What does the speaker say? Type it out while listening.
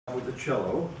the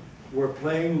cello, were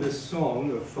playing this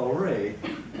song of Faure,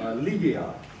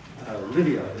 Lydia,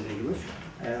 Lydia in English,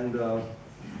 and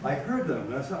I heard them,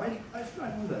 and I said, I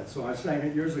know that song, I sang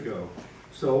it years ago.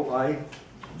 So I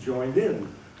joined in.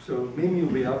 So Mimi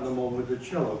will be out in a moment with the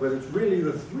cello, but it's really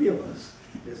the three of us.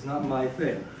 It's not my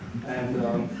thing. And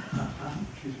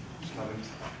she's coming.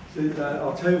 So,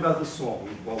 I'll tell you about the song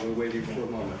while we're waiting for a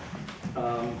moment.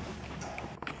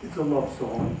 It's a love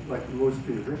song, like most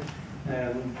music.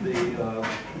 And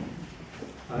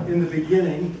in the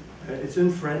beginning, it's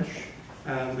in French,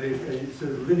 and it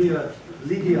says, Lydia,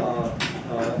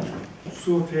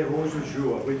 sur tes roses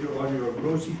jours, on your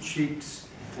rosy cheeks,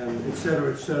 and et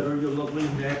cetera, your lovely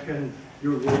neck, and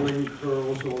your rolling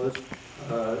curls, all this.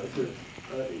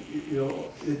 You know,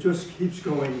 it just keeps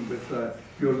going with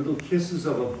your little kisses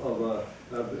of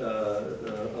the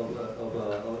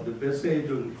baiser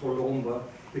d'une colombe,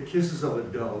 the kisses of a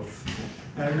dove,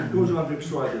 and it goes on to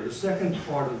extraordinary. The second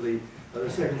part of the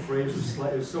second phrase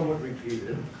is somewhat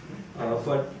repeated,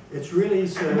 but it really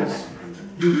says,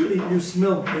 you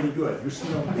smell pretty good. You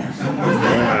smell pretty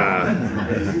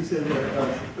good. He said,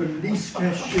 a lys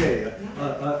caché,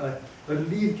 a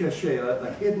leaf caché,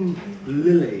 a hidden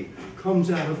lily comes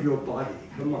out of your body.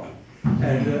 Come on.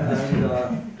 And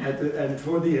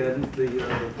toward the end, the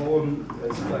poem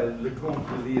is by Lecomte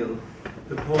de Lille.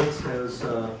 The poet says,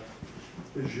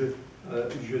 je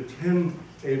t'aime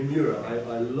et mieux.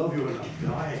 I love you and I'm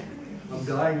dying. I'm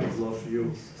dying of love for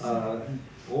you.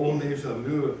 Oh, mes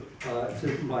amours,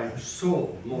 it's my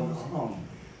soul, mon âme.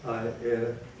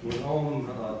 Mon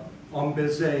âme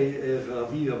baiser et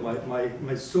ravie.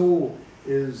 My soul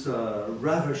is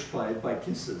ravished by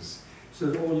kisses.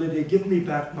 So, oh Lydia, give me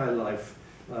back my life.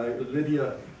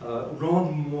 Lydia,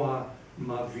 rends-moi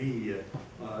ma vie.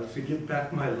 So give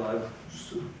back my life.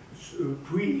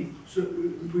 Puis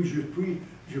je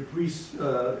prie,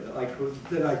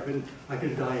 I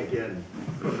can die again.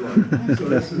 So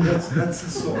that's the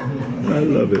song. I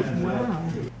love it. Wow.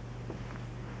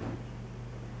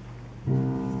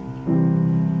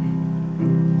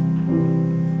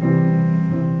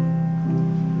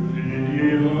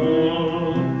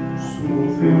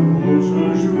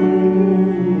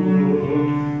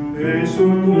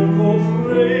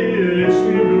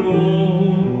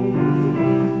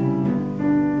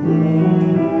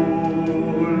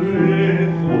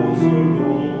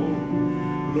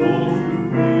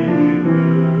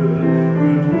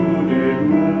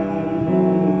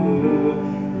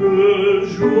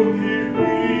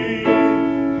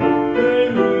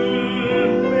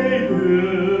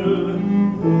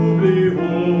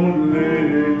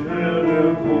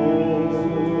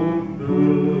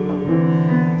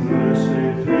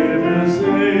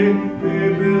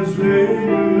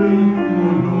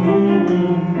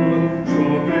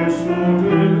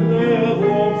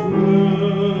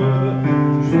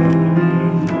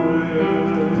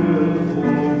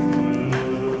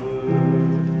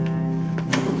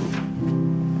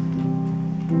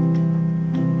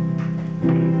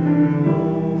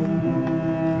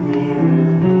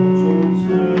 Oh,